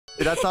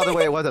That's not the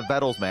way it was at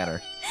Vedal's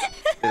Manor.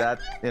 See,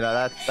 that's the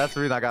reason that's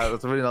the reason I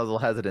was a little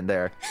hesitant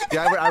there.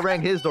 Yeah, I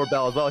rang his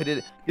doorbell as well. He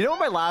did. You know what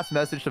my last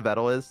message to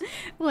Vedal is?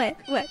 What?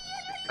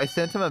 I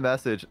sent him a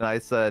message and I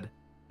said,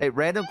 "Hey,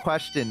 random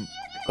question.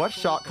 What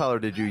shot color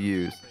did you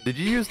use? Did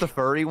you use the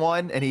furry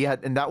one?"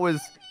 And that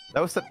was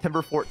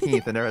September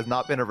 14th, and there has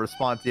not been a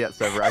response yet,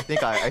 Cerber. I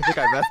think I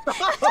messed up.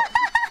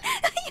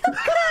 You're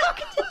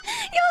cooked.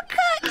 You're cooked.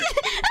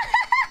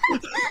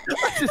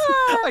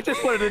 I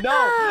just wanted to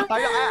know.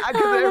 Because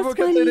everyone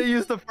kept saying they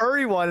used the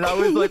furry one, and I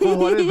was like, "Well,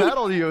 what did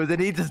Vedal use?" And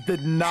he just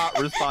did not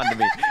respond to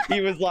me.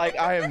 He was like,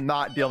 "I am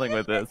not dealing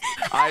with this.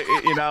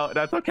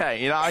 That's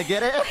okay. I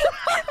get it."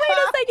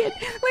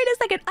 Wait a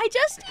second. I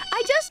just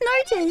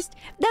noticed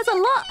there's a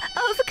lot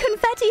of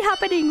confetti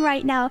happening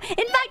right now.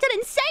 In fact, an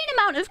insane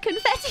amount of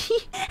confetti.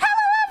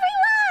 Hello, everyone.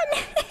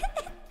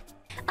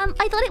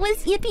 I thought it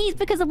was yippies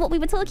because of what we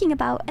were talking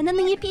about, and then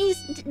the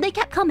yippies, they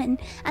kept coming,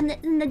 and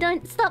they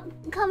don't stop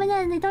coming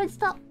in. They don't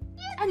stop.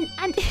 And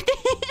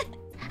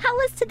how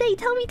was today?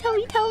 Tell me.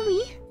 Can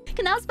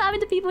now spam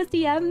into people's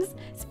DMs.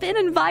 Spin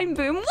and vine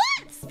boom.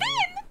 What?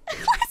 Spin?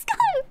 Let's go.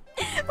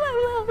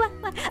 Whoa.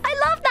 I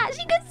love that.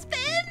 She could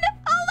spin.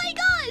 Oh my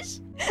gosh.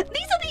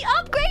 These are the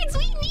upgrades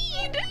we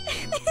need.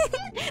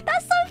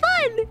 That's so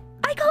fun.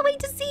 I can't wait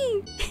to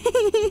see.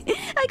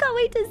 I can't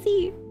wait to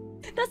see.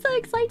 That's so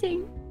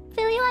exciting.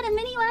 Philly want a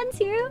mini one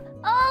too?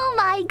 Oh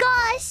my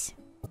gosh.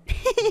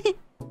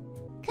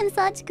 Can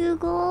search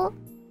Google.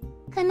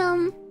 Can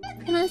I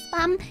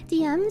spam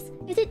DMs?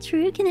 Is it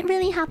true? Can it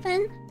really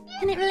happen?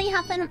 Can it really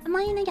happen? Am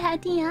I gonna get a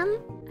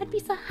DM? I'd be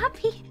so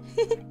happy.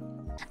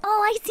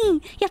 Oh, I see.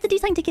 You have to do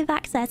something to give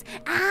access.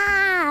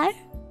 Ah,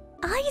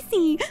 I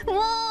see.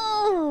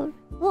 Whoa.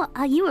 What?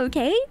 Are you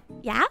okay?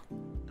 Yeah?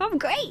 I'm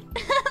great.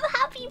 I'm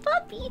happy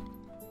puppy.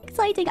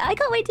 Exciting. I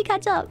can't wait to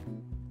catch up.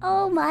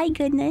 Oh my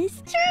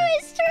goodness. True,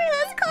 it's true.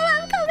 There's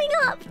collab coming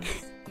up.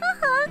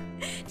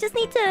 Just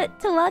need to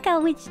work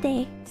out which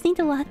day. Just need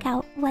to work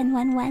out when.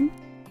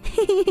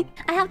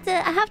 I have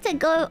to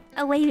go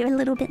away a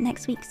little bit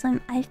next week, so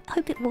I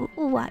hope it will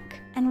work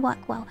and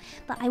work well.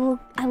 But I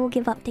will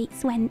give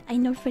updates when I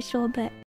know for sure. But